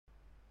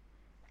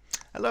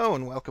Hello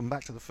and welcome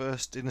back to the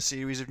first in a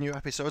series of new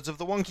episodes of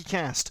the Wonky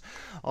Cast.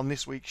 On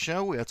this week's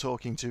show we are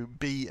talking to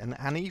Bea and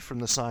Annie from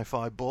the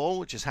Sci-Fi Ball,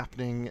 which is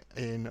happening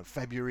in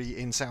February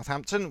in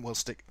Southampton. We'll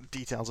stick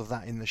details of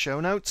that in the show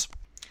notes.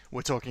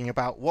 We're talking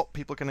about what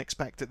people can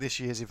expect at this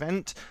year's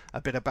event,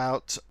 a bit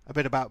about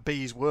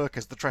Bea's work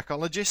as the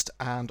Trekologist,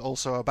 and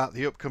also about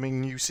the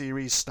upcoming new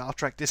series Star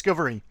Trek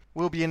Discovery.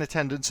 We'll be in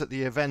attendance at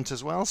the event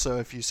as well, so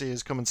if you see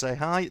us, come and say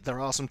hi.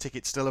 There are some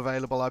tickets still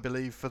available, I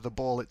believe, for the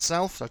ball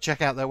itself, so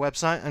check out their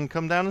website and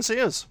come down and see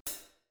us.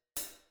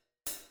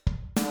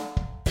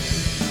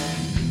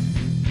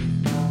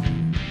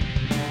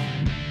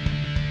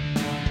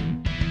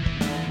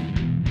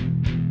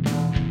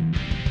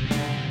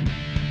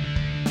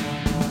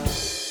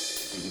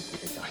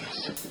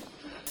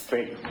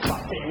 Big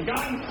fucking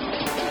gun!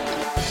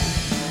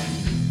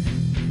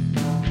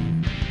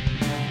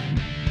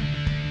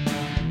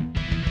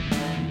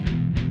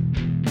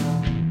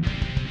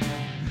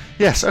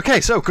 Yes,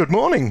 okay, so good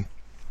morning.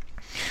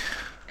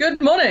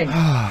 Good morning.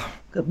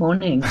 Good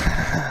morning.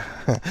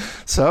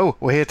 So,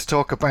 we're here to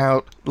talk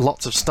about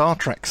lots of Star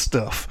Trek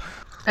stuff.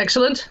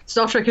 Excellent.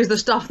 Star Trek is the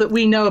stuff that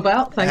we know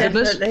about, thank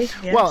goodness.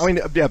 Yes.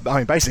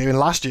 Well, basically,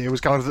 last year was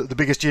kind of the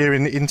biggest year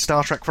in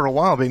Star Trek for a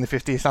while, being the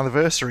 50th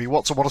anniversary.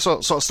 What sort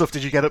of stuff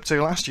did you get up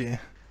to last year?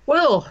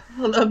 Well,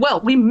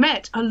 we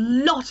met a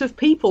lot of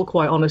people,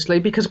 quite honestly,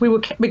 because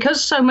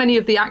so many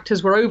of the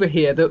actors were over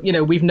here that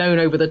we've known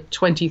over the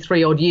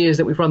 23 odd years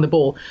that we've run the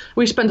ball.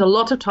 We spent a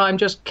lot of time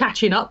just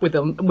catching up with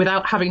them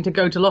without having to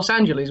go to Los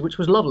Angeles, which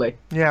was lovely.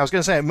 Yeah, I was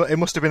going to say it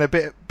must have been a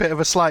bit of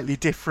a slightly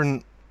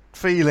different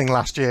feeling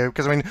last year,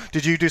 because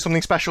did you do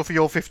something special for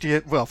your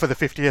 50th? Well, for the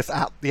 50th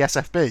at the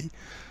SFB?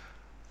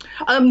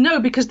 No,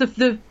 because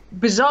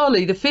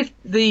bizarrely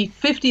the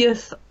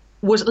 50th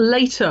was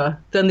later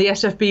than the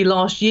SFB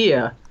last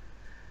year,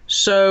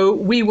 so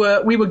we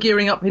were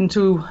gearing up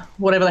into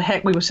whatever the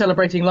heck we were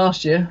celebrating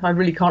last year. I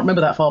really can't remember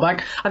that far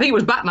back. I think it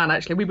was Batman,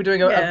 actually. We were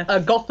doing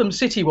a Gotham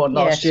City one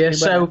last year,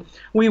 so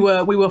we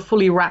were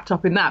fully wrapped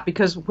up in that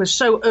because we're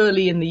so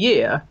early in the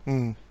year.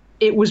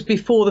 It was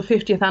before the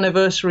 50th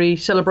anniversary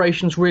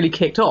celebrations really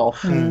kicked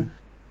off,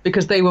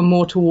 because they were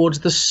more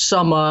towards the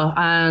summer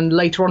and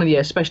later on in the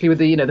year, especially with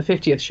the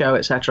 50th show,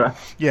 etc.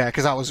 Yeah,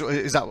 because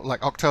is that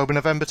like October,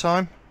 November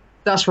time?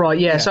 That's right,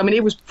 yes. Yeah.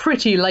 It was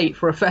pretty late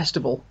for a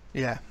festival.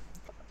 Yeah.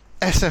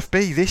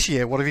 SFB this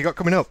year, what have you got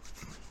coming up?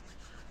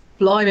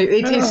 Blimey,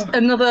 it is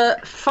another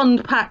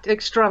fun-packed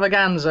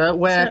extravaganza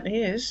where, it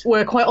certainly is.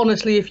 Where, quite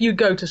honestly, if you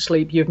go to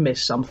sleep, you've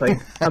missed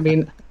something. So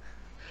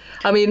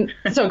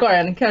go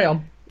ahead and carry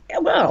on.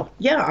 Well,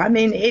 yeah,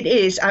 it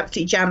is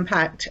absolutely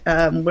jam-packed.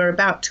 We're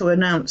about to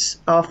announce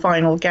our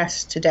final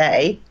guest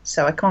today,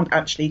 so I can't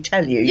actually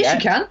tell you yet. Yes,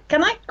 you can.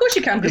 Can I? Of course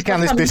you can. You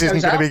can. This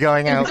isn't going to be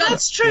going out.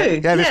 That's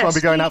true. Yeah, this won't be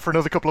going out for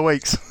another couple of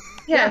weeks.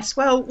 Yes,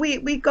 well, we're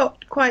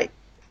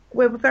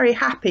very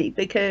happy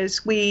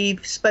because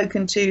we've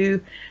spoken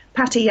to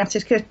Patty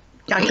Yatsuki.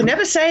 I can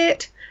never say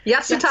it.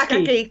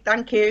 Yatsutake.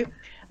 Thank you.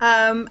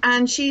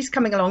 And she's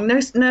coming along,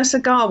 Nurse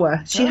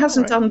Agawa. She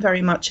hasn't done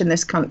very much in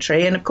this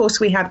country. And, of course,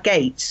 we have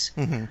Gates.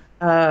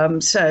 Mm-hmm.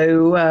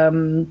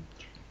 So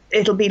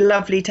it'll be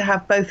lovely to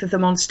have both of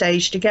them on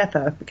stage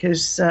together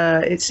because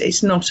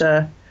it's not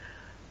a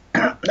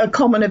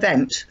common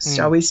event,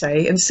 shall we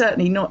say, and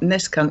certainly not in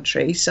this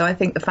country. So I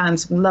think the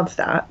fans will love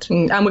that.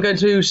 And we're going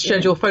to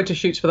schedule photo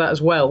shoots for that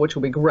as well, which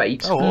will be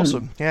great. Oh,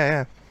 awesome.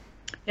 Yeah.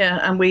 Yeah,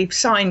 and we've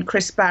signed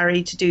Chris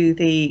Barry to do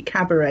the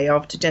cabaret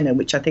after dinner,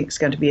 which I think is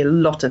going to be a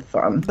lot of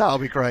fun. That'll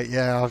be great,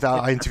 yeah.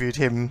 I interviewed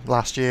him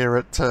last year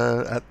at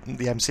the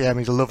MCM.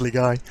 He's a lovely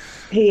guy.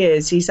 He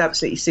is. He's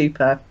absolutely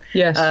super.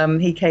 Yes.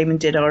 He came and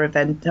did our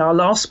event, our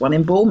last one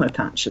in Bournemouth,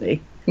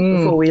 actually,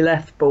 before we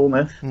left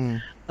Bournemouth.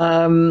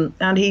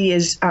 And he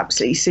is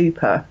absolutely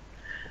super.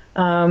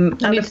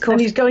 And of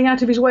course, he's going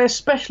out of his way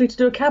especially to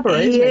do a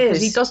cabaret,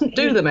 because he doesn't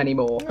do them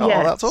anymore. Oh,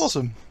 yes. That's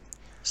awesome.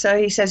 So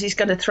he says he's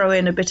going to throw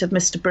in a bit of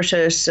Mr.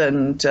 British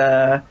and,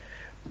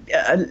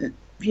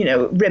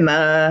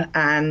 Rimmer,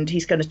 and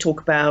he's going to talk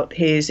about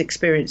his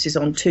experiences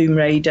on Tomb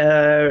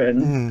Raider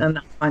and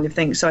that kind of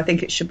thing. So I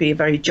think it should be a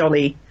very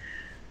jolly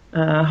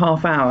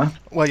half hour.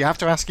 Well, you have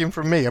to ask him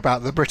from me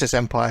about the British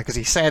Empire, because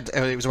he said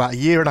it was about a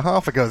year and a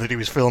half ago that he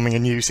was filming a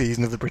new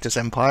season of the British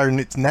Empire, and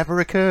it's never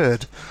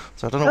occurred.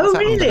 So I don't know what's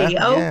happened there.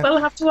 Oh, really? Well,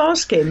 I'll have to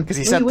ask him. Because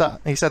he said that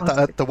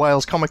at the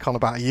Wales Comic Con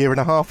about a year and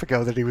a half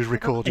ago that he was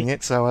recording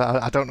it, so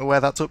I don't know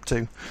where that's up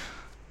to.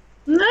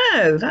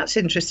 No, that's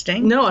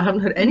interesting. No, I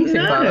haven't heard anything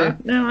about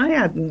that. No, I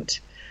hadn't.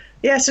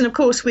 Yes, and of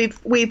course we've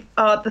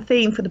the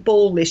theme for the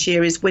ball this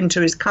year is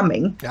Winter is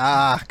Coming.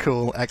 Ah,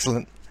 cool,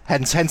 excellent.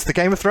 Hence the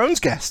Game of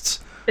Thrones guests.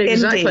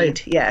 Exactly.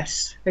 Indeed,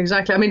 yes.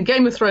 Exactly.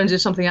 Game of Thrones is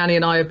something Annie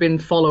and I have been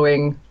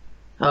following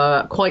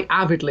quite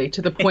avidly,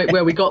 to the point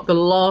where we got the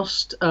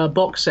last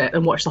box set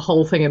and watched the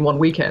whole thing in one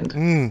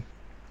weekend.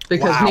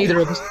 Because neither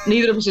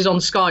of us is on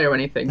Sky or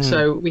anything,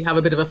 so we have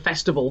a bit of a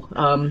festival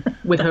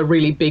with her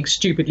really big,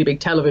 stupidly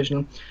big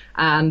television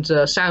and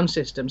sound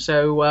system.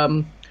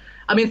 So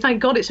I mean,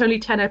 thank God it's only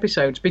 10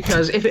 episodes,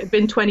 because if it had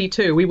been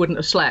 22, we wouldn't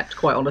have slept,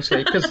 quite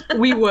honestly, because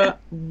we were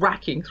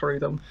racking through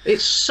them.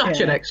 It's such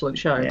an excellent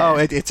show. Oh,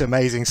 it's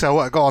amazing.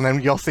 So go on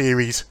then, your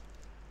theories.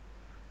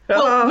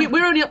 Well,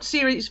 we're only up to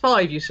series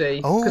 5, you see,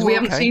 because we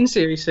haven't seen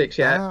series 6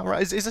 yet.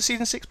 Right. Is the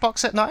season 6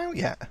 box set not out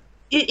yet?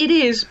 It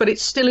is, but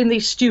it's still in the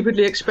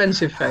stupidly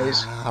expensive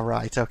phase.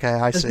 Right, okay,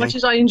 I see. As much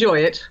as I enjoy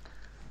it,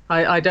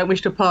 I don't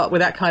wish to part with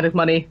that kind of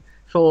money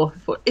for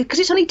because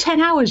it's only 10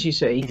 hours, you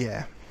see.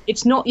 Yeah.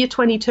 It's not your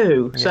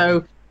 22,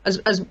 so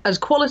as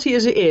quality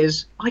as it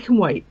is, I can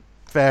wait.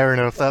 Fair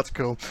enough, that's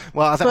cool.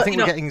 Well, I think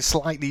we're getting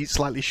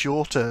slightly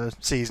shorter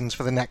seasons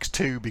for the next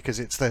 2 because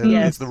it's the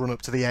run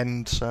up to the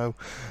end, so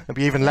it'll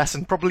be even less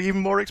and probably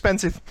even more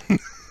expensive.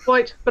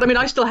 Right, but I mean,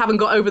 I still haven't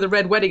got over the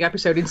Red Wedding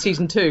episode in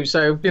season 2,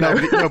 so you know.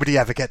 Nobody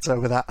ever gets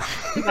over that.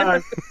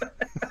 No.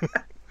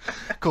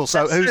 Cool.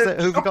 So who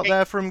have we got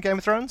there from Game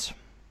of Thrones?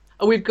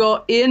 We've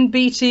got Ian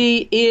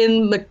Beattie,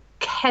 Ian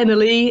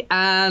McKennelly,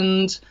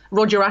 and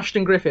Roger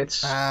Ashton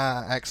Griffiths.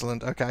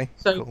 Excellent. Okay.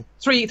 So cool.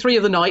 three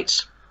of the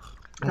knights.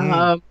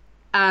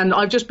 And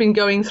I've just been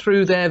going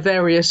through their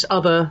various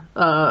other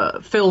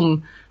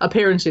film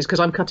appearances because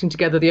I'm cutting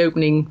together the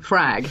opening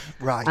frag.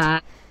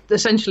 Right.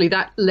 Essentially,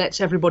 that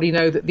lets everybody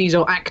know that these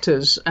are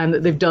actors and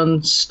that they've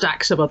done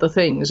stacks of other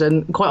things.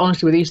 And quite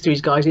honestly, with these 3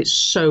 guys, it's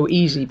so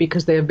easy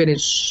because they have been in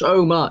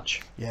so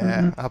much.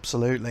 Yeah,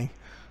 absolutely.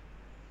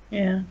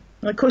 Yeah.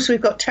 And of course, we've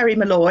got Terry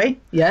Malloy.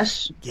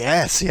 Yes.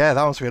 Yes, yeah,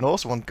 that must be an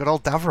awesome one. Good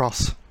old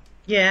Davros.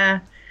 Yeah.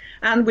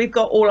 And we've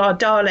got all our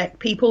Dalek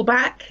people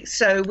back,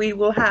 so we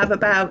will have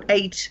about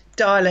 8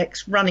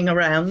 Daleks running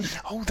around.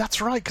 Oh,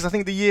 that's right, because I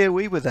think the year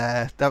we were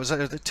there, that was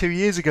 2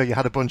 years ago, you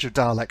had a bunch of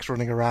Daleks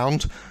running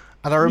around,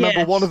 and I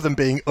remember one of them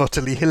being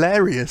utterly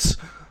hilarious.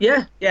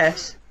 Yeah.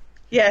 Yes.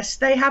 Yes,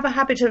 they have a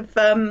habit of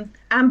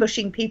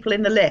ambushing people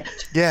in the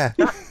lift. Yeah.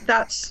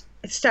 That's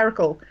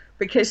hysterical,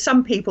 because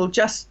some people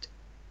just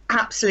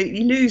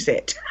absolutely lose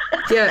it.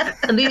 Yeah,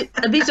 and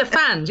these are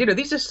fans,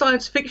 these are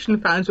science fiction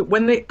fans, but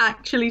when they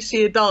actually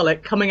see a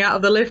Dalek coming out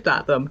of the lift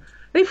at them,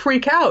 they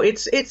freak out.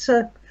 It's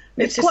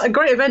quite a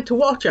great event to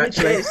watch,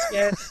 actually. It is,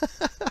 yes.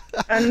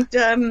 And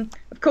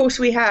of course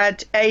we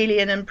had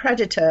Alien and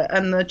Predator,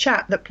 and the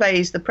chap that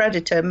plays the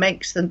Predator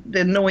makes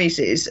the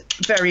noises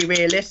very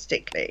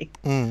realistically.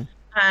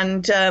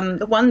 And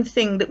the one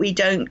thing that we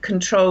don't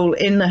control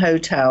in the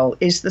hotel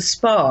is the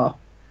spa.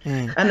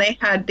 And they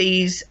had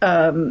these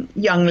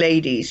young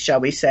ladies, shall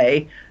we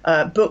say,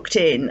 booked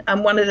in,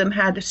 and one of them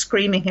had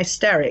screaming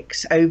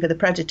hysterics over the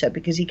Predator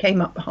because he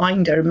came up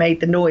behind her and made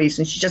the noise,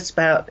 and she just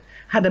about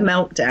had a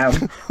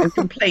meltdown and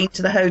complained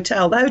to the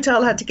hotel. The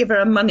hotel had to give her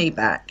her money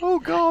back. Oh,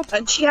 God.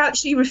 And she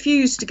actually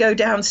refused to go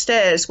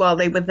downstairs while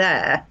they were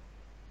there.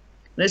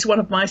 And as one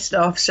of my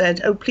staff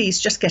said, "Oh, please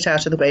just get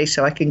out of the way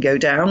so I can go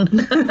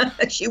down."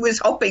 She was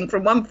hopping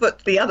from one foot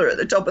to the other at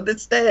the top of the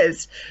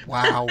stairs.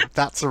 Wow,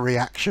 that's a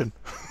reaction.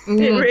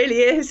 It really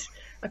is.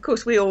 Of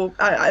course, we all,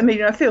 I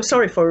mean, I feel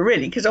sorry for her,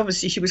 really, because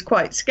obviously she was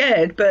quite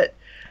scared, but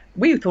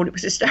we thought it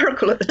was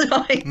hysterical at the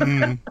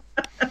time.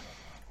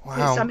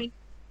 Wow. I mean,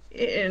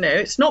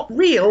 it's not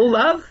real,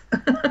 love.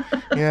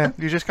 Yeah,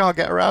 you just can't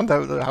get around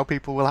how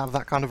people will have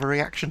that kind of a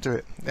reaction to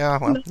it. Yeah,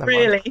 well, Not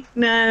really,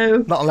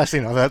 no. Not unless,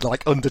 they're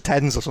like under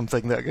 10s or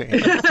something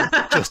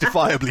that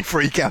justifiably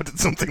freak out at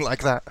something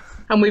like that.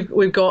 And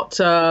we've got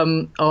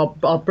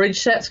our bridge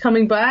sets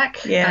coming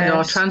back, and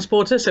our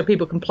transporter, so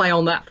people can play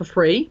on that for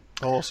free.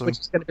 Awesome. Which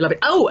is going to be lovely.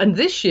 Oh, and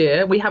this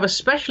year we have a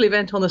special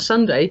event on the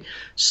Sunday.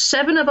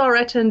 7 of our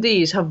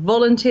attendees have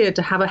volunteered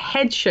to have a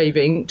head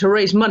shaving to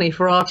raise money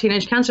for our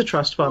Teenage Cancer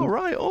Trust Fund. All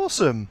right,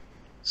 awesome.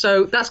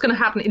 So that's going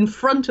to happen in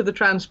front of the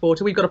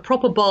transporter. We've got a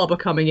proper barber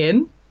coming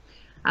in,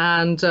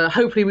 and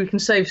hopefully we can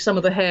save some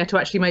of the hair to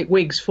actually make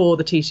wigs for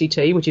the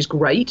TCT, which is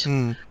great.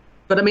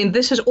 But I mean,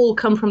 this has all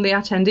come from the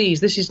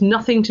attendees. This is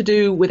nothing to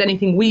do with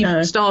anything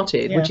we've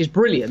started, which is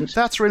brilliant.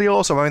 That's really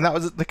awesome. I mean, that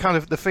was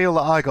the feel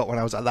that I got when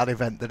I was at that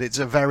event, that it's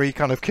a very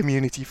kind of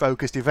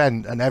community-focused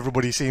event, and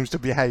everybody seems to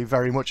behave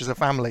very much as a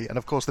family. And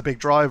of course, the big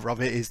driver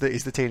of it is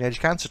the Teenage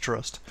Cancer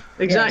Trust.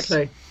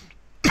 Exactly.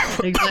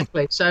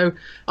 Exactly. So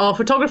our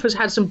photographers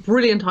had some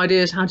brilliant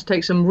ideas how to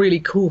take some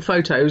really cool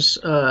photos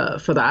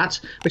for that,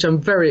 which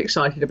I'm very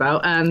excited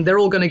about. And they're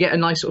all going to get a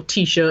nice sort of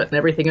T-shirt and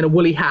everything and a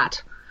woolly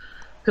hat,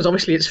 because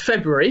obviously it's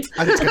February.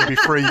 And it's going to be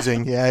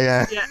freezing,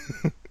 yeah.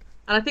 And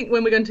I think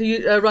when we're going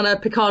to run a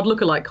Picard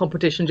lookalike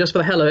competition just for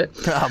the hell of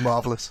it.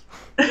 Marvellous.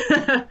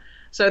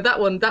 So that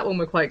one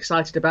we're quite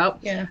excited about.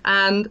 Yeah.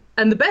 And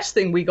the best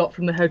thing we got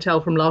from the hotel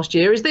from last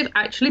year is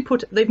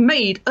they've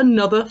made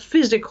another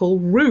physical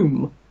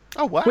room.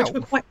 Oh, wow. Which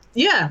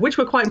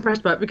we're quite impressed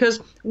about, because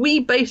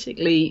we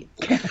basically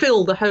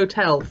fill the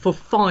hotel for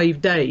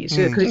 5 days,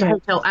 because it's a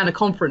hotel and a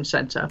conference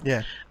centre.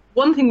 Yeah.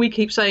 One thing we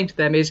keep saying to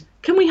them is,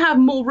 can we have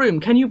more room?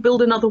 Can you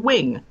build another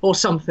wing or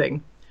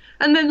something?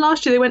 And then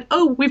last year they went,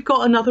 oh, we've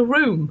got another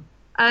room.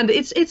 And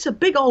it's a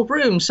big old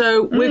room.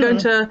 So we're going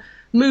to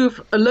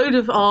move a load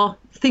of our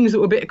things that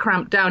were a bit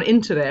cramped down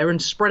into there and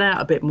spread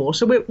out a bit more.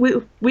 So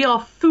we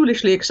are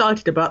foolishly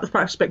excited about the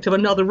prospect of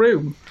another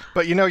room.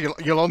 But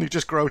you'll only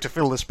just grow to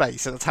fill the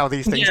space, and that's how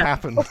these things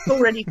happen. I've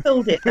already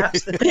filled it,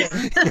 that's the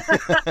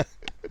thing.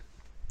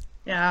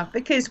 Yeah,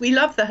 because we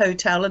love the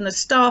hotel and the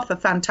staff are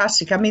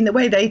fantastic. I mean, the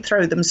way they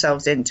throw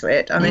themselves into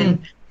it. I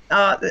mean,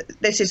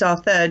 this is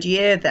our 3rd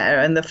year there,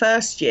 and the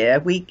first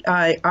year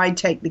I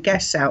take the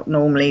guests out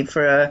normally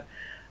for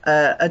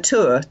a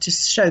tour to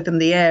show them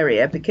the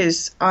area,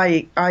 because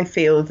I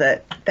feel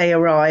that they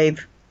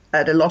arrive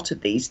at a lot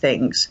of these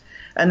things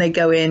and they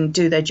go in,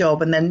 do their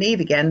job, and then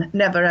leave again,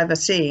 never ever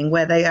seeing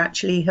where they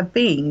actually have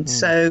been.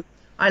 So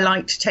I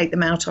like to take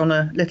them out on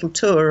a little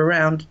tour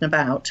around and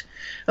about.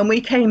 And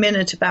we came in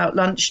at about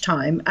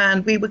lunchtime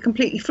and we were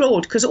completely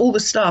floored because all the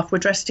staff were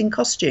dressed in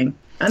costume.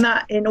 And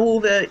that, in all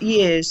the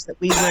years that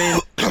we were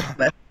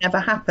in, never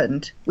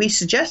happened. We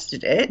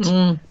suggested it,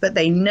 but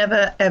they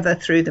never, ever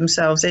threw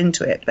themselves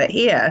into it. But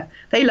here,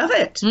 they love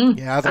it.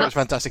 Yeah, I thought it was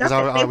fantastic because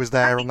I was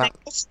there on that.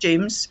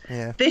 Costumes.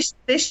 Yeah.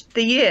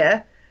 The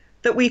year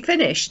that we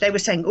finished, they were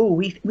saying, "Oh,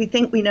 we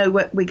think we know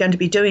what we're going to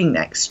be doing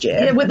next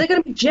year." Yeah, well, they're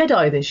going to be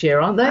Jedi this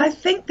year, aren't they? I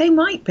think they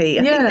might be.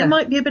 I think there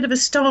might be a bit of a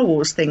Star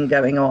Wars thing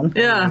going on.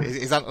 Yeah.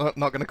 Is that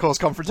not going to cause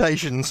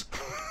confrontations?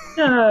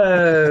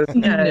 No.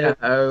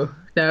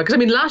 Because I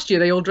mean, last year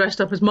they all dressed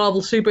up as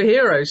Marvel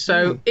superheroes,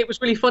 so it was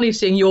really funny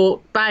seeing your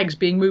bags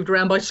being moved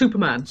around by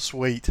Superman.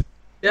 Sweet.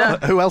 Yeah.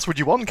 Who else would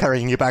you want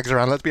carrying your bags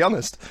around? Let's be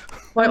honest.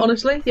 Quite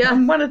honestly, yeah.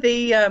 And one of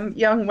the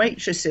young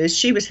waitresses,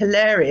 she was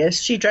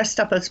hilarious. She dressed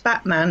up as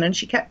Batman and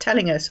she kept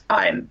telling us,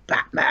 "I'm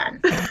Batman."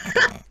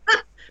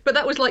 But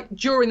that was like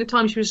during the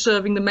time she was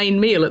serving the main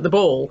meal at the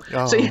ball.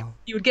 Oh. So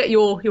you would get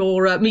your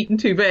meat and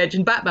 2 veg,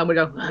 and Batman would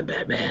go, "I'm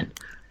Batman."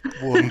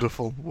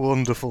 Wonderful,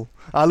 wonderful.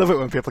 I love it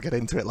when people get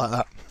into it like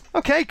that.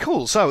 Okay,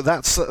 cool. So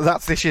that's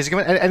this year's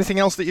event. Anything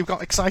else that you've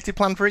got excited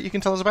planned for it you can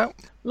tell us about?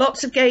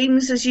 Lots of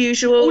games as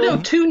usual. Oh no,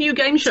 2 new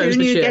game shows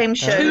this year.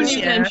 2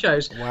 new game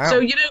shows. Wow.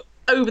 So,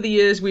 over the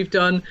years we've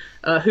done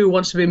Who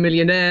Wants to Be a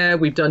Millionaire,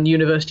 we've done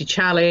University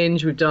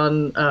Challenge, we've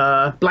done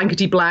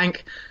Blankety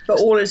Blank.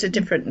 But all is a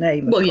different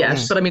name. Well,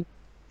 yes, but I mean,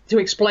 to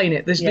explain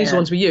it, these are the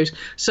ones we use.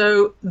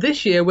 So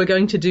this year we're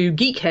going to do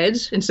Geek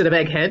Heads instead of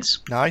Eggheads.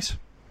 Nice.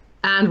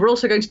 And we're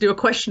also going to do a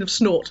question of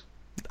snort.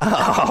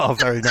 Oh,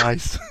 very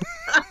nice.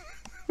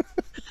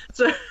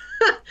 So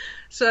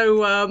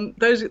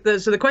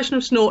the question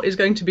of snort is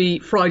going to be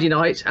Friday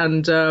night,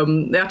 and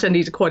the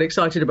attendees are quite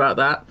excited about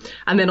that.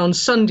 And then on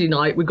Sunday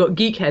night we've got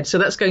Geekhead, so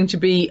that's going to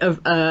be 5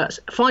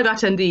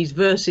 attendees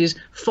versus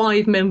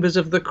 5 members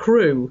of the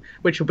crew,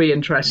 which will be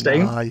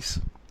interesting. Nice.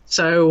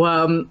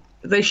 So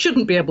they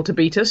shouldn't be able to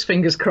beat us,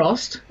 fingers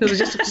crossed. We'll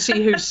just have to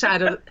see who's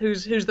sad,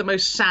 who's the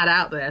most sad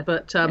out there.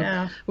 But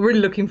we're really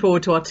looking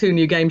forward to our 2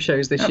 new game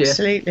shows this year.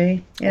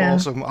 Absolutely, yeah.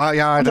 Awesome. I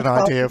had an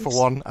idea for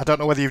one. I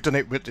don't know whether you've done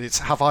it, but it's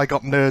Have I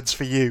Got Nerds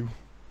for You?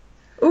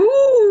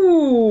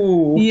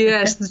 Ooh.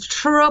 Yes, the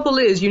trouble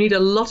is you need a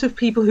lot of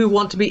people who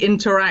want to be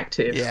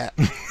interactive. Yeah.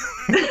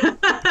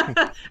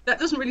 That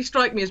doesn't really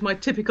strike me as my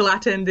typical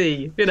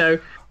attendee.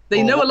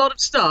 They know a lot of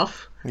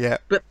stuff. Yeah.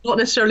 But not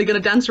necessarily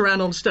going to dance around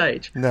on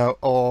stage. No,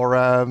 or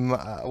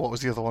what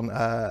was the other one?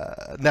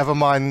 Never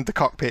mind the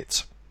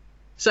cockpits.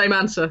 Same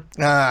answer.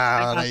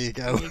 There you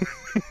go.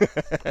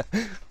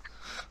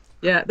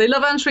 Yeah, they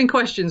love answering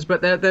questions,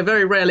 but they're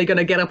very rarely going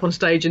to get up on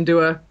stage and do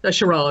a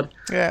charade.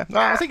 Yeah, no,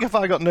 I think If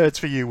I Got Nerds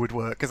for You would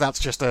work, because that's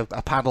just a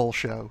paddle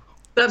show.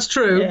 That's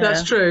true, Yeah.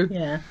 that's true.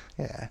 Yeah.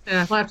 Yeah.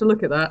 Yeah, I have to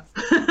look at that.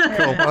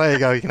 Cool. Well, there you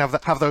go. You can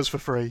have those for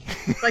free.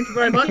 Thank you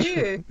very much.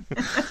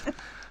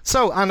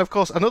 So, and of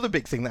course, another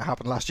big thing that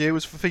happened last year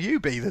was for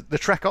you, B, the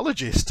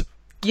Trekologist.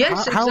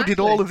 Yes, How did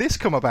exactly. all of this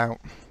come about?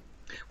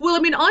 Well, I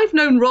mean, I've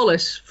known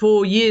Rollis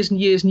for years and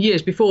years and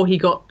years before he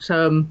got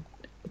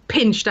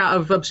pinched out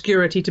of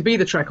obscurity to be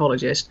the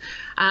Trekologist.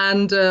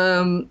 And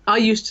I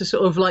used to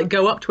sort of like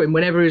go up to him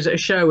whenever he was at a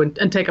show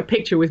and take a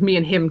picture with me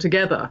and him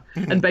together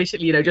and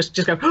basically, just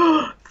go,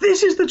 "Oh,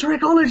 this is the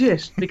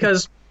Trekologist,"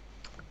 because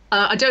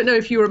I don't know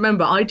if you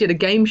remember, I did a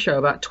game show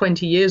about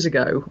 20 years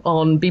ago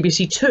on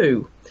BBC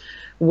Two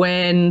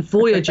when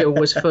Voyager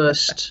was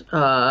first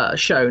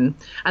shown,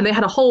 and they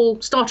had a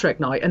whole Star Trek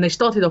night, and they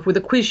started off with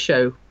a quiz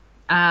show.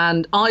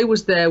 And I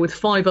was there with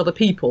 5 other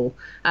people,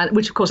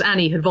 which, of course,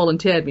 Annie had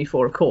volunteered me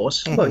for, of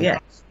course. Well,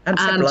 yes. And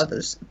several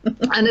others.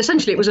 And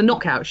essentially, it was a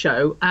knockout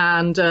show.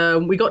 And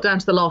we got down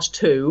to the last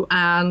 2,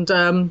 and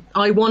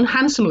I won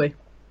handsomely.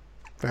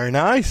 Very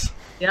nice.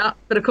 Yeah,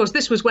 but of course,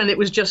 this was when it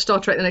was just Star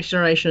Trek The Next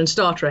Generation and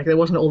Star Trek. There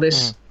wasn't all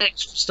this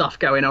extra stuff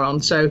going on.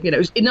 So, it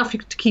was enough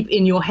to keep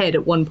in your head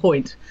at one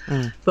point.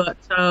 But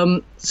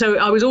so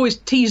I was always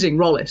teasing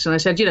Rollis. And I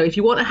said, if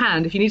you want a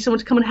hand, if you need someone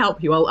to come and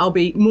help you, I'll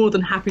be more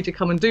than happy to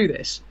come and do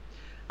this.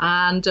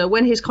 And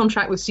when his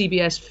contract with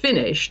CBS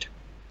finished,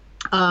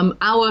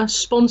 our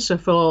sponsor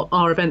for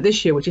our event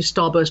this year, which is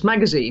Starburst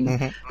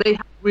Magazine, they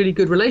have a really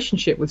good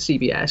relationship with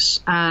CBS.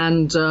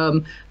 And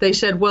they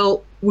said,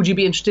 well, would you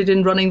be interested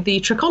in running the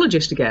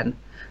Trekologist again?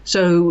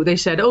 So they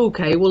said,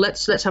 okay, well,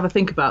 let's have a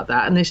think about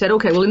that. And they said,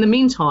 okay, well, in the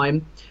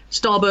meantime,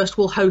 Starburst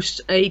will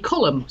host a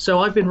column. So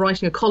I've been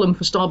writing a column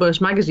for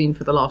Starburst magazine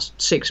for the last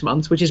 6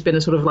 months, which has been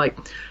a sort of like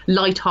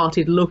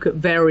light-hearted look at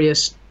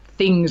various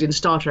things in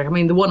Star Trek. I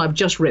mean, the one I've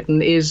just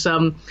written is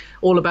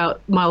all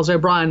about Miles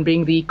O'Brien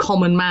being the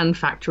common man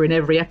factor in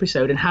every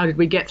episode, and how did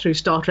we get through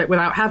Star Trek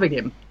without having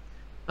him,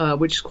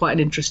 which is quite an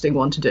interesting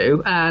one to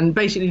do. And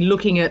basically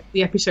looking at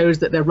the episodes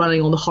that they're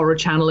running on the Horror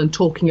Channel and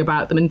talking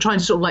about them and trying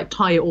to sort of like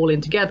tie it all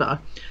in together,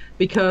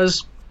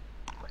 because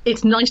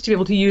it's nice to be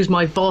able to use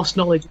my vast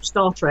knowledge of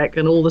Star Trek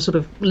and all the sort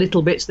of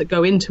little bits that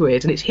go into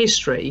it and its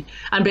history,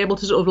 and be able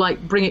to sort of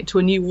like bring it to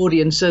a new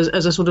audience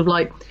as a sort of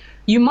like,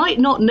 you might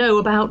not know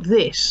about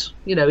this,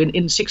 you know,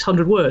 in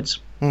 600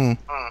 words.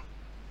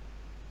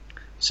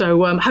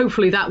 So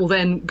hopefully that will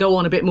then go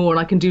on a bit more, and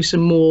I can do some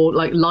more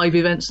like live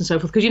events and so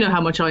forth, because you know how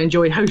much I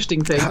enjoy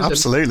hosting things.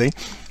 Absolutely.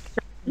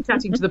 And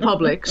chatting to the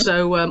public.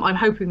 So I'm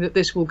hoping that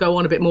this will go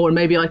on a bit more, and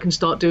maybe I can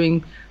start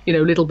doing, you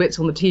know, little bits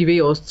on the TV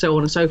or so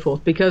on and so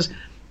forth, because,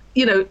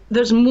 you know,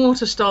 there's more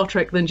to Star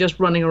Trek than just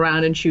running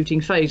around and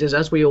shooting phasers,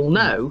 as we all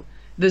know.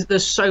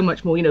 There's so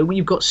much more. You know,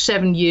 you've got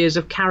 7 years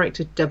of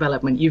character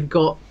development. You've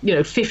got, you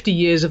know, 50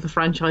 years of the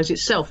franchise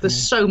itself. There's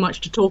so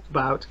much to talk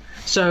about.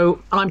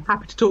 So I'm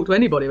happy to talk to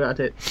anybody about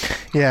it.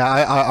 Yeah,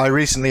 I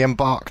recently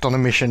embarked on a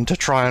mission to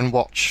try and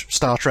watch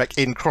Star Trek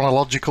in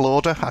chronological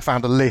order. I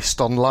found a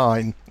list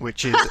online,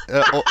 which is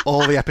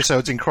all the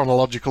episodes in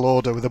chronological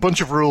order, with a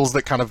bunch of rules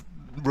that kind of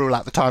rule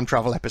out the time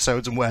travel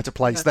episodes and where to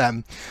place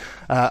them.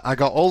 I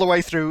got all the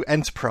way through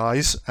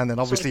Enterprise, and then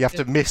obviously you have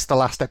to miss the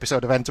last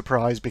episode of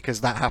Enterprise because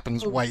that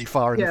happens way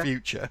far in the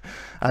future,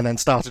 and then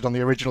started on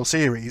the original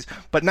series.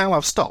 But now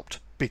I've stopped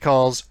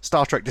because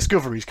Star Trek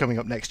Discovery is coming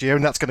up next year,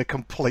 and that's going to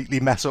completely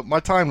mess up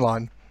my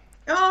timeline.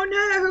 Oh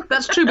no,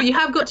 that's true. But you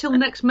have got till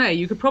next May.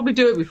 You could probably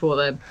do it before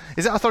then.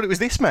 Is it? I thought it was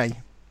this May.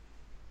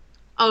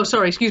 Oh,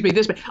 sorry, excuse me,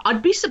 this May.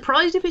 I'd be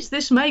surprised if it's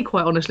this May,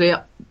 quite honestly.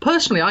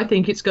 Personally, I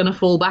think it's going to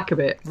fall back a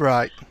bit.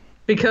 Right.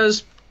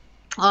 Because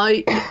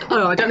I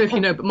don't know if you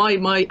know, but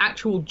my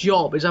actual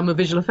job is I'm a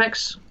visual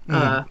effects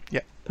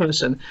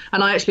person.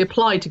 And I actually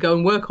applied to go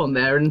and work on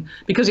there. And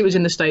because it was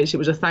in the States, it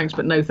was a thanks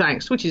but no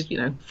thanks, which is, you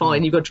know,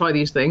 fine. You've got to try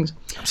these things.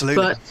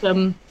 Absolutely.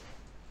 But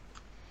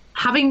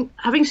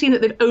having seen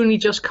that they've only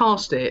just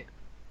cast it,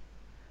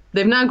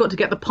 they've now got to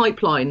get the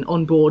pipeline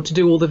on board to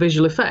do all the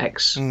visual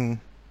effects.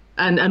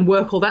 And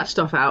work all that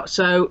stuff out.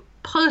 So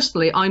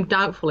personally, I'm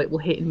doubtful it will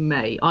hit in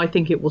May. I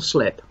think it will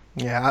slip.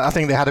 Yeah, I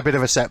think they had a bit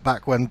of a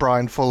setback when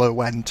Brian Fuller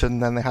went,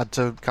 and then they had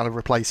to kind of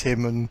replace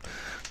him. And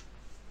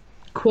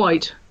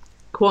quite.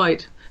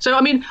 So,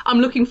 I mean, I'm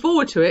looking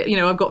forward to it. You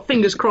know, I've got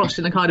fingers crossed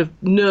in a kind of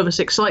nervous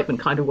excitement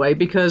kind of way,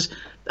 because,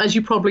 as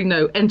you probably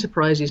know,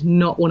 Enterprise is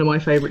not one of my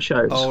favourite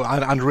shows. Oh,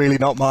 and really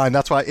not mine.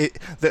 That's why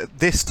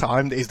this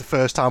time is the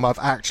first time I've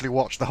actually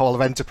watched the whole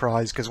of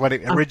Enterprise, because when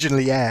it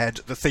originally aired,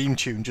 the theme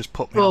tune just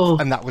put me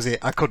off, and that was it.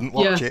 I couldn't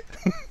watch it.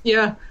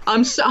 Yeah,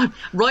 I'm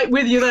right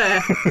with you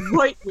there.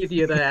 Right with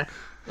you there.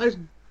 Those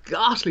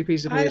ghastly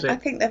piece of music. I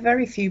think there are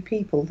very few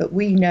people that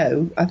we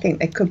know, I think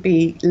there could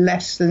be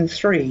less than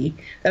 3,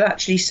 that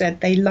actually said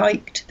they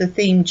liked the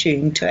theme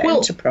tune to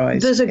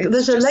Enterprise. There's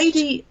a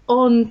lady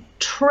on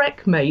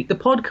Trekmate, the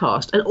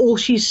podcast, and all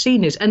she's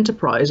seen is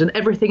Enterprise, and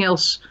everything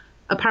else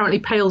apparently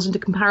pales into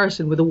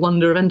comparison with the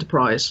wonder of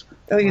Enterprise.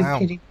 Oh, you're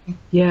kidding me.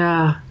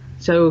 Yeah.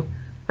 So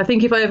I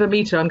think if I ever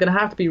meet her, I'm going to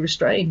have to be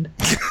restrained.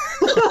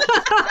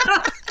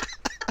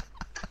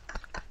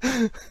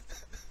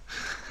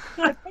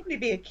 I'd probably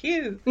be a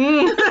Q.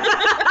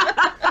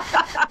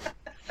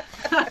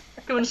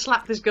 Go and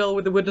slap this girl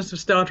with the goodness of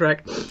Star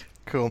Trek.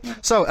 Cool.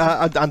 So,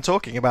 I'm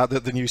talking about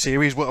the new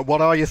series.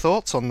 What are your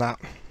thoughts on that?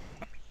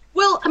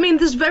 Well, I mean,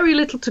 there's very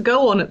little to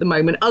go on at the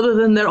moment, other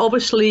than they're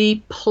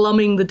obviously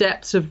plumbing the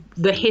depths of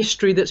the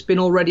history that's been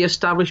already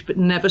established but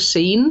never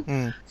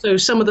seen. So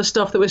some of the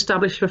stuff that was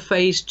established for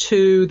Phase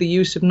 2, the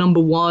use of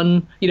Number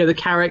 1, you know, the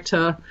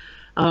character,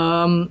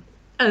 and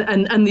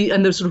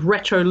the sort of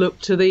retro look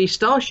to the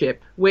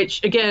starship,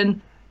 which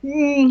again,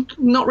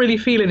 not really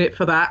feeling it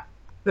for that.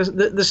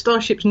 The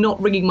starship's not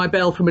ringing my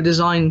bell from a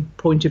design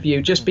point of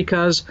view, just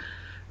because,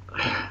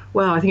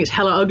 well, I think it's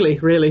hella ugly,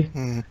 really.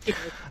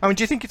 I mean,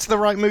 do you think it's the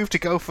right move to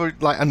go for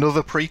like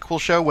another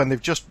prequel show when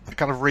they've just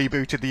kind of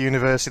rebooted the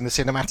universe in the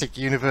cinematic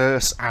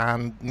universe,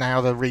 and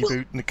now they're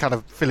rebooting and kind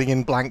of filling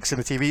in blanks in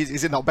the TV?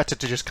 Is it not better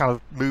to just kind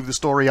of move the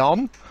story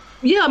on?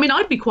 Yeah, I mean,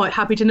 I'd be quite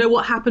happy to know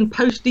what happened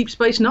post Deep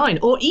Space Nine,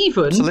 or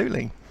even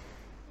absolutely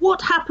what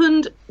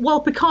happened while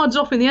Picard's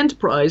off in the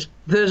Enterprise.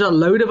 There's a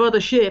load of other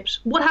ships.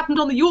 What happened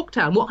on the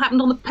Yorktown? What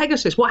happened on the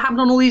Pegasus? What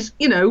happened on all these,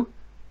 you know,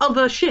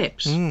 other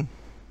ships?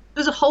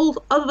 There's a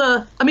whole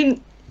other... I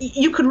mean,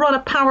 you could run a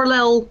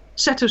parallel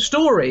set of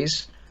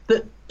stories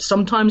that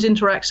sometimes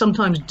interact,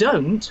 sometimes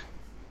don't,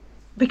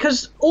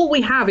 because all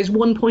we have is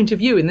one point of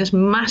view in this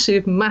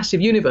massive,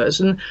 massive universe,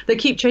 and they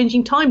keep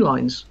changing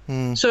timelines.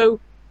 So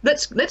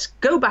let's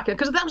go back,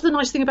 because that was the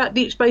nice thing about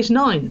Deep Space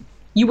Nine.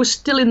 You were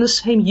still in the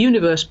same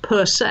universe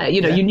per se.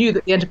 You know, you knew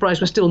that the Enterprise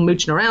was still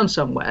mooching around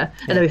somewhere,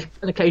 and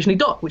occasionally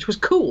dock, which was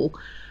cool.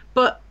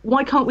 but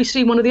why can't we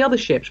see one of the other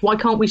ships? Why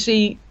can't we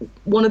see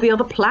one of the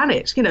other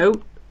planets? You know.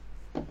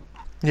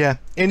 Yeah,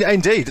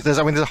 indeed. There's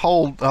a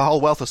whole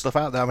wealth of stuff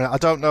out there. I mean, I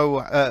don't know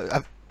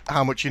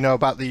how much you know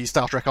about the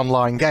Star Trek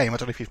Online game. I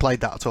don't know if you've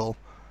played that at all.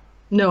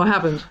 No, I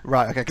haven't.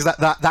 Right, okay, because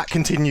that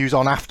continues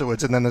on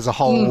afterwards, and then there's a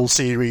whole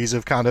series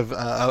of kind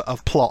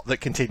of plot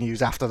that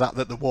continues after that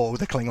the war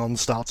with the Klingons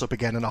starts up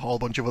again, and a whole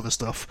bunch of other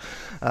stuff.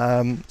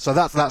 So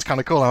that's kind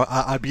of cool.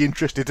 I'd be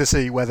interested to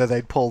see whether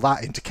they'd pull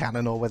that into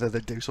canon or whether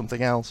they'd do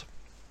something else.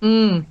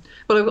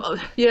 Well,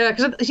 yeah,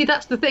 because see,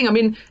 that's the thing. I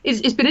mean,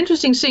 it's been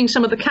interesting seeing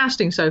some of the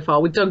casting so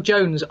far, with Doug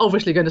Jones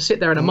obviously going to sit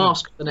there in a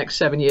mask for the next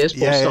 7 years.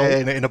 Yeah,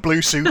 in a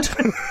blue suit.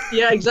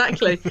 Yeah,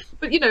 exactly.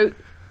 But, you know,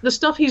 the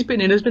stuff he's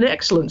been in has been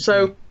excellent.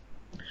 So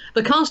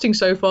the casting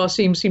so far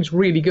seems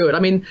really good.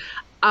 I mean,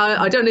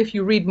 I don't know if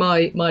you read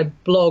my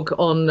blog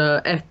on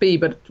FB,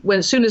 but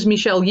as soon as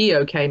Michelle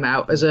Yeoh came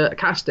out as a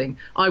casting,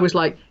 I was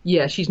like,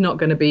 yeah, she's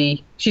going to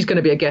be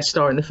a guest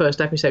star in the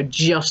first episode,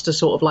 just to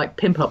sort of like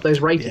pimp up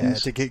those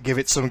ratings. Yeah, to give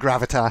it some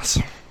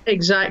gravitas.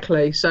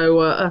 Exactly.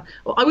 So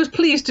I was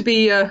pleased to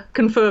be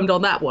confirmed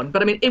on that one.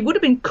 But I mean, it would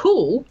have been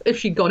cool if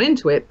she'd gone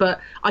into it, but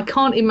I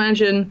can't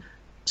imagine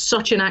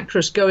such an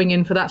actress going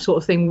in for that sort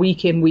of thing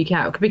week in, week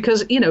out,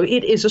 because, you know,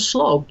 it is a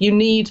slog. You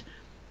need,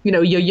 you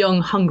know, your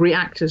young, hungry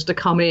actors to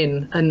come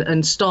in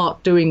and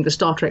start doing the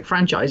Star Trek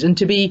franchise and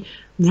to be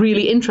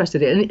really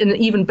interested in it, and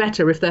even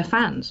better if they're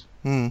fans.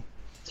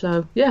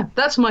 So, yeah,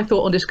 that's my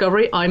thought on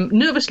Discovery. I'm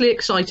nervously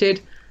excited,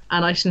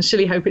 and I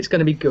sincerely hope it's going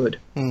to be good.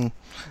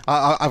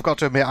 I've got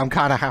to admit, I'm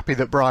kind of happy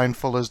that Brian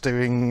Fuller's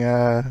doing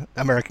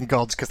American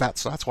Gods, because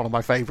that's one of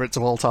my favourites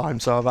of all time,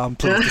 so I'm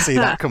pleased to see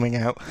that coming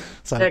out.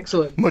 So,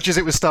 excellent. Much as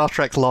it was Star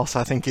Trek's loss,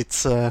 I think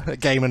it's a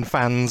game and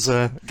fans'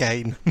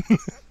 gain.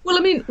 Well, I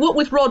mean, what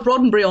with Rod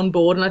Roddenberry on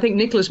board, and I think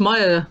Nicholas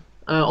Meyer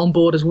on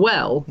board as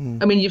well,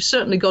 I mean, you've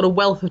certainly got a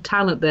wealth of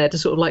talent there to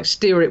sort of like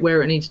steer it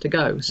where it needs to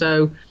go.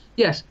 So,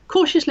 yes,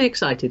 cautiously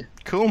excited.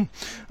 Cool.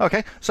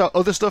 Okay, so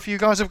other stuff you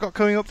guys have got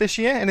coming up this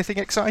year? Anything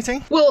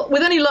exciting? Well,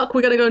 with any luck,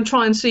 we're going to go and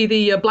try and see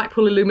the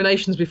Blackpool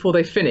Illuminations before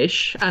they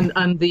finish, and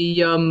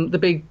the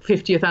big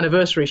 50th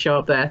anniversary show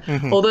up there.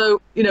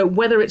 Although, you know,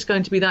 whether it's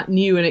going to be that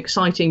new and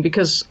exciting,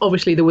 because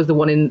obviously there was the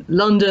one in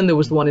London, there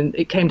was the one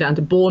it came down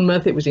to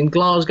Bournemouth, it was in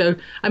Glasgow.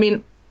 I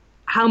mean,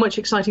 how much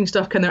exciting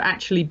stuff can there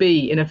actually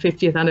be in a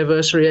 50th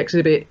anniversary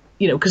exhibit?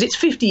 You know, because it's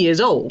 50 years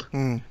old.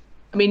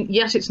 I mean,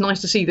 yes, it's nice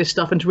to see this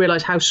stuff and to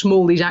realise how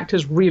small these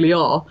actors really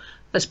are,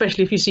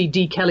 especially if you see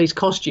D. Kelly's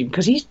costume,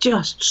 because he's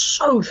just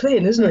so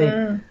thin, isn't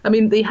he? I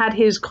mean, they had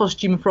his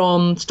costume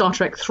from Star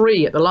Trek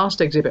 3 at the last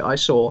exhibit I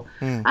saw,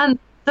 and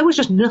there was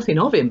just nothing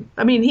of him.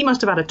 I mean, he must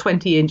have had a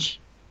 20-inch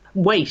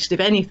waist, if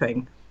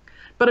anything.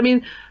 But, I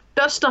mean,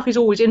 that stuff is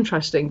always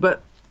interesting,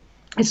 but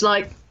it's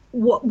like,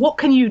 what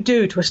can you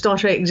do to a Star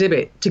Trek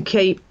exhibit to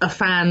keep a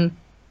fan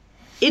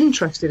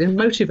interested and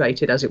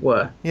motivated, as it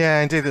were?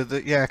 Yeah, indeed.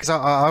 Yeah, because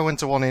I went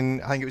to one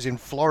I think it was in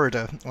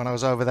Florida when I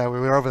was over there. We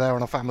were over there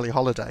on a family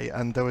holiday,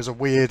 and there was a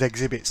weird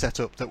exhibit set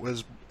up that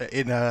was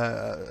in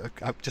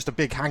just a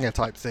big hangar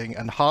type thing,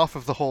 and half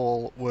of the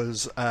hall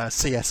was a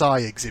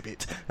CSI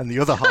exhibit, and the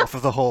other half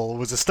of the hall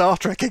was a Star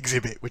Trek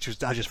exhibit,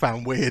 which I just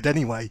found weird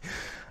anyway.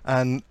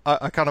 And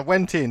I kind of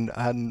went in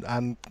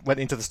and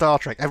went into the Star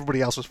Trek. Everybody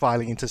else was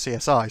filing into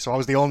CSI, so I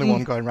was the only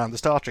one going around the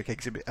Star Trek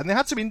exhibit. And they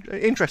had some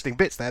interesting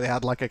bits there. They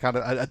had like a kind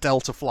of a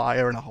Delta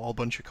flyer and a whole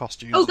bunch of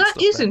costumes. Oh,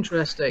 that is there.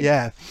 Interesting.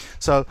 Yeah,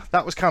 so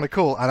that was kind of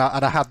cool. And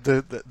I had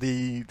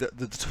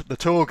the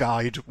tour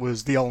guide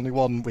was the only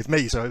one with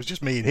me, so it was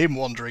just me and him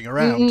wandering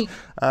around.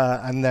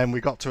 And then we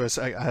got to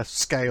a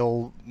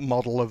scale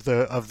model of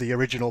the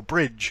original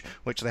bridge,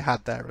 which they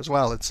had there as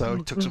well. And so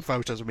he took some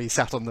photos of me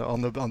sat on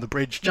the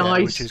bridge chair,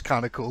 nice. Which is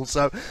kind of cool.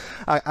 So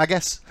I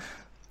guess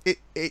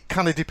it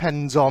kind of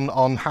depends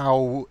on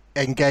how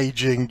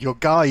engaging your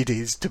guide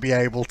is to be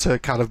able to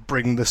kind of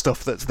bring the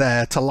stuff that's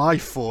there to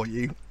life for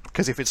you.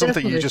 Because if it's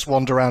something you just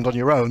wander around on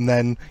your own,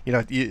 then you're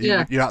at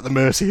the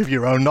mercy of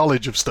your own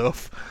knowledge of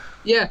stuff.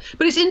 Yeah,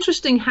 but it's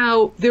interesting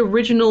how the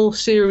original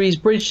series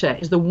bridge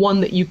set is the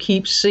one that you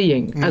keep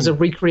seeing as a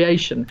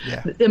recreation.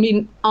 Yeah. I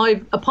mean,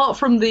 apart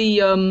from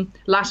the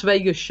Las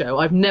Vegas show,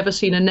 I've never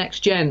seen a next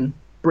gen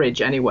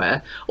bridge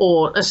anywhere,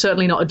 or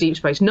certainly not a Deep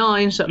Space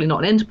Nine, certainly not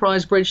an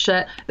Enterprise bridge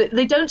set.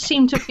 They don't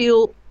seem to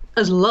feel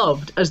as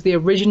loved as the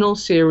original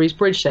series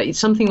bridge set. It's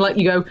something like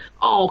you go,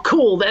 oh,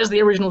 cool, there's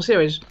the original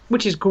series,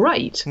 which is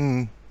great.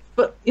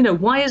 But, you know,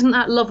 why isn't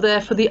that love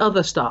there for the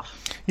other stuff?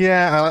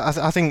 Yeah,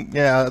 I think,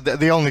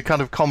 the only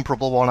kind of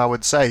comparable one I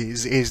would say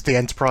is the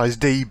Enterprise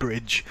D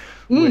bridge,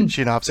 which,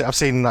 you know, I've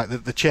seen like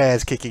the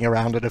chairs kicking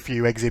around at a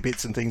few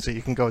exhibits and things, so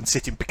you can go and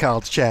sit in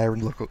Picard's chair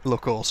and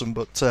look awesome,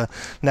 but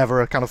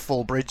never a kind of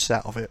full bridge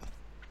set of it.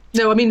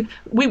 No, I mean,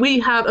 we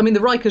have, I mean,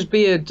 the Riker's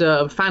Beard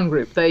fan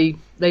group, they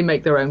they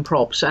make their own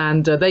props,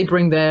 and they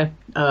bring their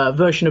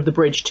version of the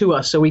bridge to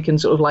us so we can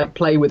sort of like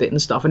play with it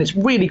and stuff. And it's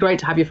really great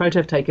to have your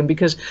photo taken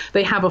because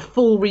they have a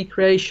full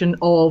recreation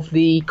of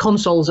the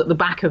consoles at the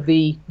back of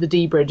the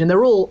D bridge, and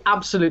they're all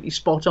absolutely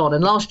spot on.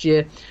 And last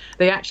year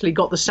they actually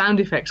got the sound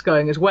effects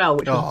going as well,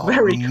 which was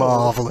very cool.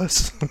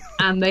 Marvellous.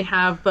 And they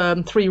have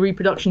 3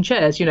 reproduction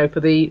chairs, for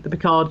the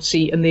Picard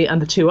seat and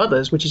the 2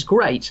 others, which is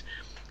great.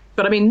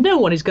 But I mean, no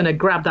one is going to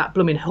grab that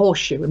blooming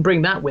horseshoe and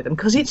bring that with them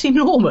because it's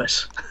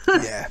enormous.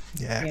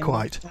 yeah,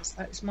 quite.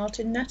 That's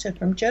Martin Netter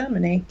from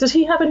Germany. Does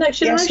he have a Next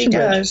Generation?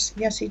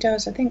 Yes, he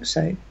does. I think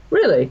so.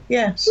 Really?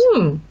 Yes.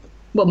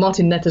 Well,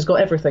 Martin Netter's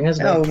got everything,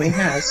 hasn't he? Oh, he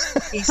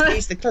has.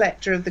 He's the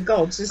collector of the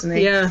gods, isn't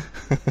he? Yeah.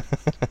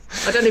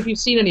 I don't know if you've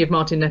seen any of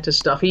Martin Netter's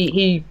stuff.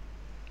 He's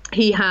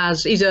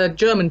a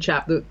German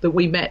chap that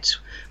we met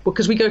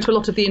because we go to a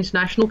lot of the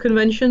international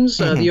conventions,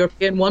 the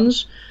European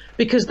ones,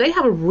 because they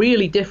have a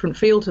really different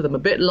feel to them, a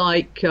bit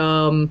like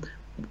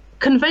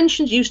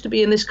conventions used to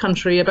be in this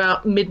country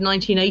about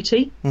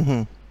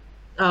mid-1980.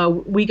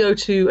 We go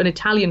to an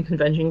Italian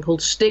convention called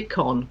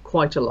StickCon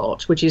quite a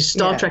lot, which is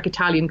Star Trek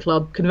Italian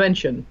Club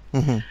convention.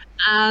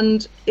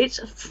 And it's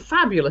a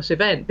fabulous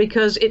event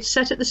because it's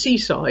set at the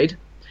seaside,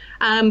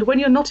 and when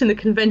you're not in the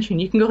convention,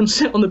 you can go and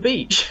sit on the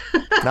beach.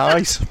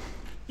 Nice.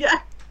 Yeah.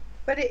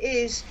 But it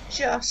is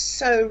just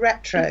so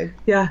retro.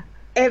 Yeah.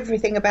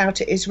 Everything about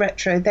it is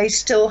retro. They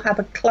still have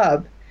a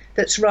club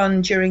that's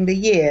run during the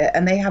year,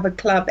 and they have a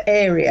club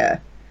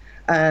area,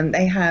 and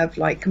they have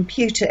like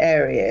computer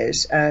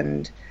areas,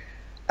 and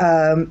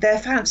their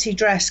fancy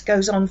dress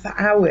goes on for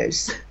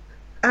hours,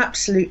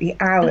 absolutely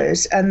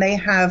hours, and they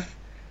have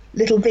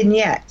little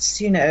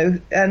vignettes,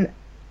 and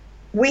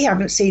we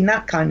haven't seen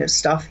that kind of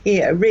stuff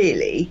here,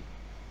 really.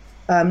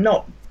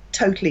 Not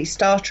totally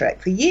Star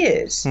Trek for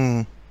years.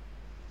 I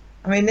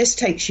mean, this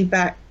takes you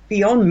back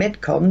beyond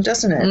MidCon,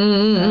 doesn't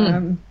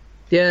it?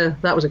 Yeah,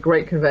 that was a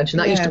great convention.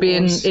 That used to be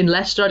in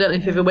Leicester. I don't know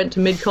if you ever went to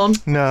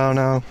MidCon.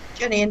 No.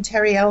 Jenny and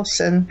Terry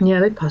Elson.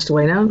 Yeah, they passed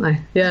away now, haven't they?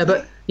 Yeah,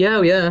 but yeah.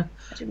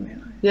 I didn't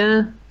realise.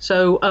 Yeah,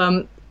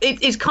 so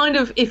it's kind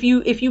of, if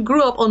you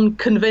grew up on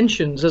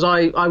conventions, as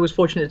I was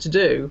fortunate to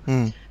do,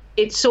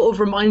 it sort of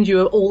reminds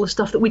you of all the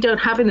stuff that we don't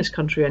have in this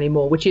country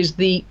anymore, which is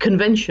the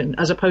convention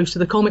as opposed to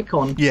the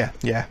Comic-Con.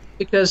 Yeah.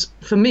 Because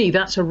for me,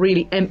 that's a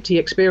really empty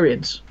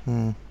experience.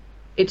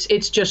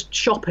 It's just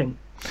shopping.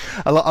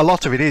 A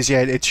lot of it is,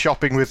 it's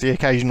shopping with the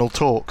occasional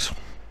talks.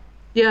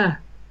 Yeah.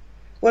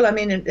 Well, I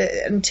mean,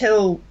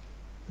 until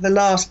the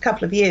last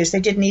couple of years, they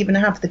didn't even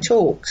have the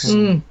talks.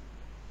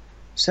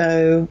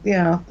 So,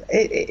 yeah,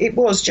 it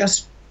was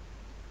just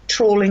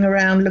trawling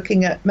around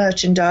looking at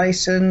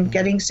merchandise and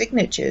getting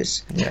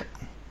signatures. Yeah.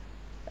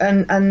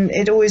 And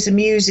it always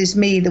amuses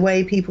me the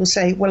way people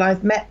say, well,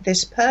 I've met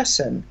this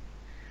person.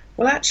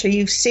 Well, actually,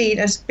 you've seen,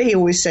 as B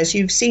always says,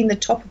 you've seen the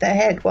top of their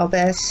head while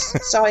they're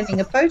signing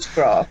a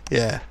photograph.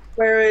 Yeah.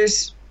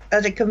 Whereas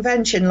at a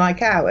convention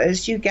like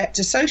ours, you get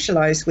to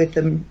socialise with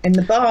them in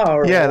the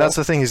bar. Yeah, that's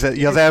the thing, is that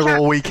you're there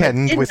all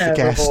weekend with the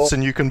guests,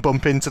 and you can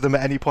bump into them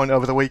at any point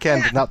over the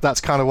weekend. And that's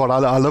kind of what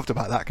I loved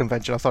about that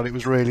convention. I thought it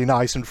was really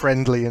nice and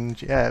friendly,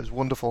 and it was a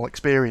wonderful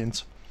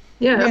experience.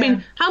 Yeah, I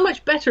mean, how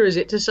much better is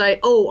it to say,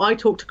 I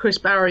talked to Chris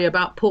Barry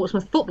about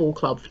Portsmouth Football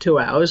Club for 2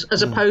 hours,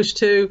 as opposed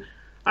to,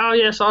 oh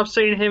yes, I've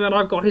seen him and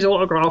I've got his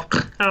autograph.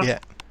 Yeah.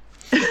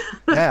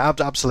 Yeah,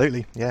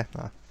 absolutely. Yeah,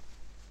 I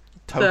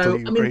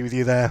totally agree with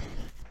you there.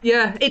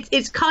 Yeah,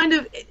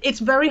 it's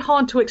very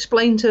hard to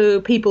explain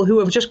to people who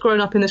have just grown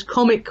up in this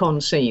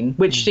Comic-Con scene,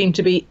 which seem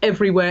to be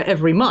everywhere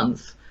every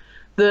month,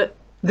 that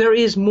there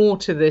is more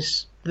to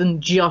this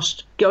than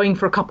just going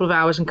for a couple of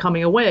hours and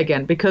coming away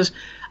again. Because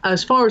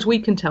as far as we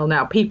can tell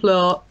now, people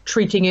are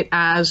treating it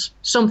as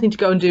something to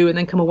go and do and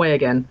then come away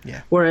again.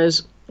 Yeah.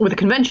 Whereas with a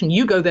convention,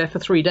 you go there for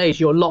 3 days,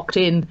 you're locked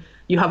in,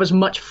 you have as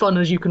much fun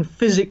as you can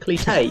physically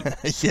take.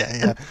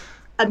 Yeah.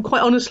 And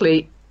quite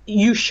honestly,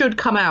 you should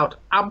come out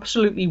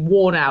absolutely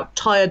worn out,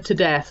 tired to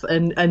death,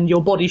 and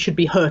your body should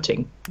be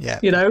hurting. Yeah.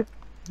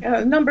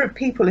 A number of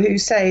people who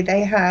say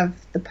they have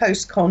the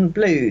post-con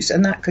blues,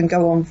 and that can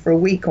go on for a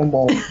week or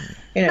more,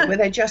 where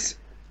they just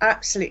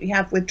absolutely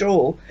have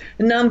withdrawal.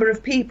 A number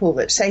of people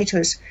that say to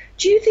us,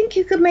 do you think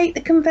you could make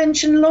the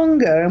convention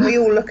longer? And we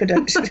all look at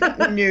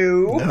it,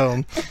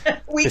 no.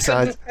 We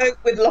couldn't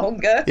cope with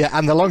longer. Yeah,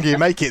 and the longer you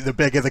make it, the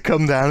bigger the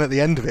come down at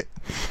the end of it.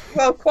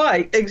 Well,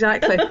 quite.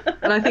 Exactly.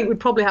 And I think we'd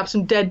probably have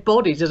some dead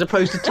bodies as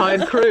opposed to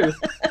tired crew.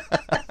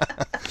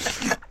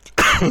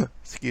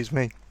 Excuse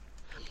me.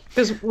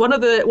 Because one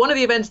of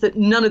the events that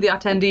none of the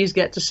attendees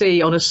get to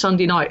see on a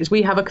Sunday night is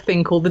we have a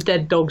thing called the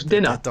Dead Dog's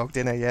Dinner. Dead Dog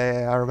Dinner,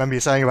 yeah. I remember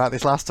you saying about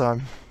this last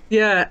time.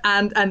 Yeah,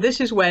 and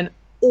this is when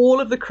all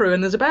of the crew,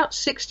 and there's about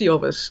 60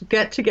 of us,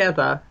 get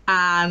together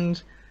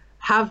and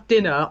have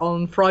dinner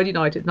on Friday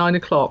night at 9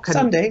 o'clock.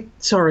 Sunday.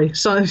 Sorry,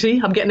 see,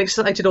 I'm getting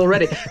excited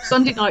already.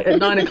 Sunday night at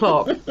 9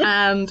 o'clock,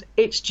 and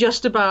it's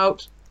just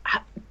about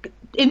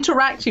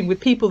interacting with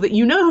people that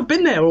have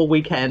been there all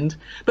weekend,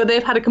 but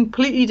they've had a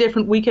completely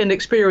different weekend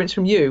experience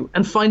from you,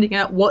 and finding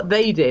out what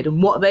they did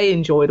and what they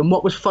enjoyed and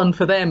what was fun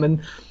for them, and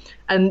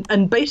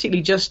and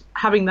basically just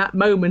having that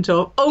moment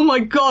of, oh my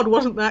God,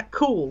 wasn't that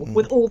cool,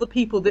 with all the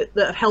people that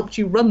have helped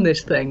you run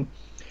this thing.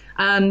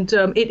 And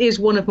it is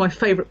one of my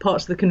favourite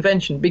parts of the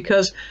convention,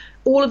 because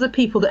all of the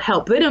people that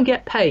help, they don't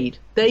get paid.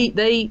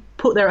 They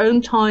put their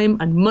own time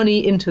and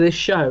money into this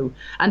show.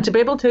 And to be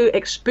able to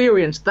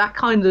experience that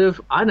kind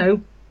of, I don't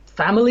know,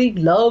 family,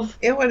 love.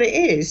 Yeah, well, it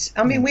is.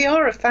 I mean, we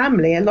are a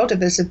family. A lot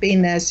of us have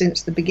been there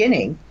since the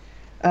beginning.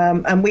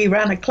 And we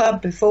ran a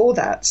club before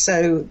that.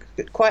 So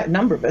quite a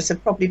number of us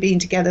have probably been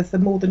together for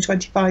more than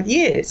 25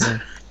 years.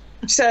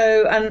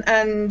 So,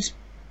 and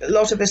a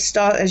lot of us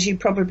start, as you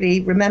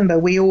probably remember,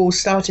 we all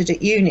started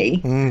at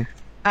uni.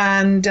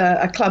 And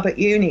a club at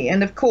uni,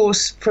 and of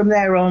course from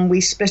there on we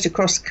split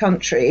across the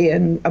country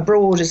and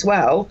abroad as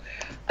well.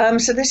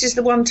 So this is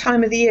the one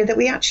time of the year that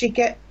we actually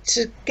get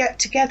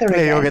together again.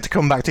 Yeah, you'll get to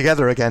come back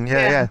together again.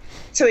 Yeah.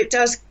 So it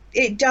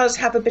does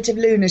have a bit of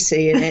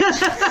lunacy in it.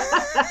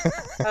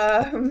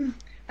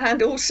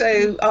 And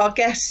also our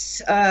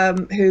guests,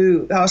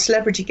 our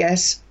celebrity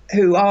guests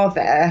who are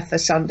there for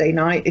Sunday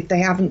night, if they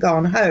haven't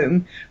gone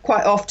home,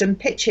 quite often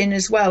pitch in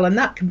as well, and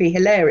that can be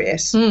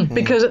hilarious.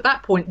 Because at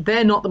that point,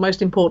 they're not the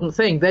most important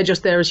thing. They're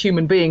just there as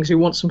human beings who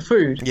want some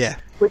food. Yeah.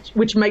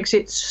 Which makes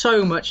it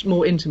so much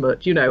more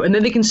intimate, you know. And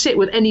then they can sit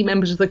with any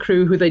members of the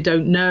crew who they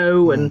don't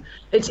know, and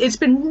it's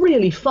been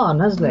really fun,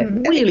 hasn't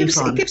it? Really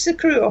fun. It gives the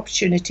crew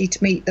opportunity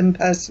to meet them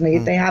personally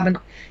if they haven't,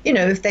 you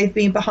know, if they've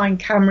been behind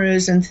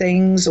cameras and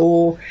things,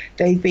 or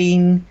they've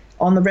been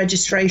on the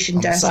registration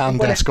desk, sound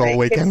desk all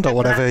weekend or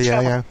whatever.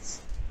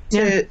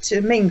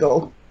 To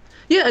mingle.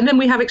 Yeah, and then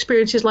we have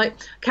experiences like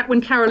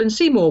when Carolyn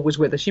Seymour was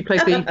with us. She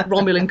plays the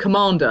Romulan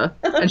commander,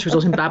 and she was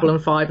also in Babylon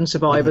 5 and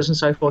Survivors and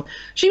so forth.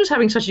 She was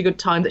having such a good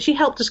time that she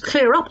helped us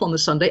clear up on the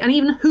Sunday and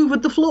even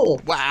hoovered the floor.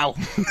 Wow.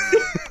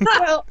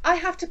 Well, I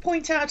have to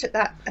point out at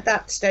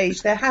that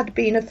stage there had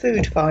been a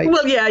food fight.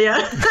 Well,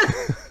 yeah.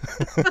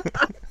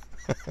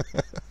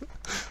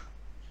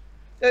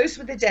 Those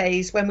were the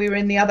days when we were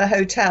in the other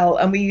hotel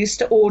and we used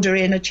to order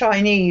in a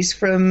Chinese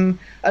from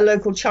a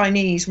local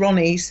Chinese,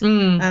 Ronnie's,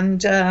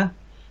 and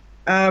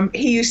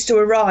he used to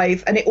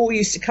arrive and it all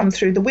used to come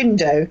through the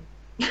window.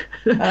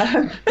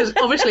 Because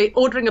obviously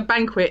ordering a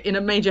banquet in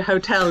a major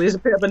hotel is a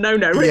bit of a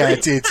no-no, really. Yeah,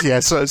 it is, yeah,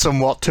 so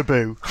somewhat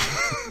taboo.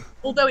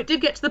 Although it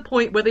did get to the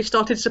point where they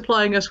started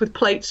supplying us with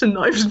plates and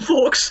knives and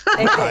forks.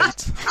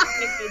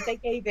 They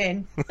gave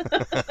in.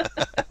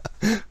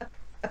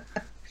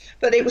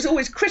 But it was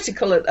always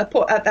critical at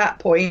that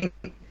point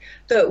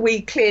that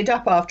we cleared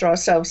up after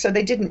ourselves, so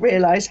they didn't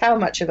realise how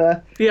much of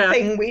a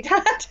thing we'd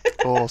had.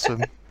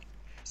 Awesome.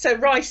 So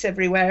rice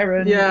everywhere,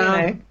 and you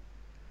know,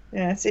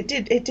 yes, it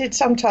did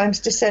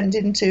sometimes descend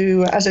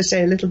into, as I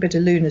say, a little bit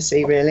of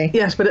lunacy, really.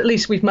 Yes, but at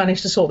least we've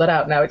managed to sort that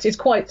out now. It's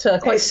quite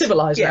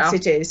civilised now. Yes,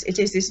 it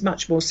is. It's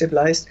much more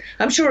civilised.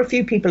 I'm sure a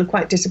few people are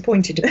quite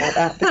disappointed about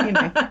that, but you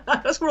know,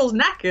 that's we're all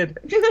knackered.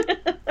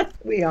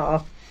 We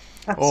are.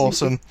 Absolutely.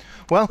 Awesome.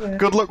 Well,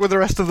 good luck with the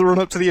rest of the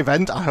run-up to the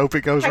event. I hope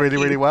it goes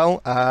really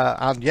well.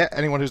 And yeah,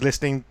 anyone who's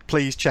listening,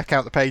 please check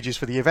out the pages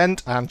for the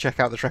event and check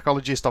out the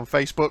Trekologist on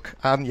Facebook.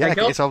 And yeah,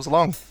 get yourselves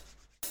along.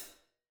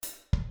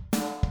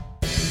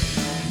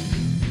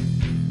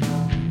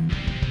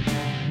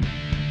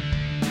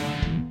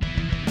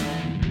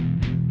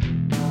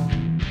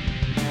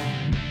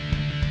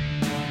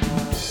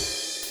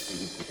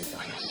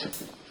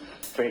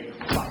 Big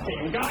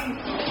fucking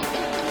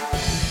gun!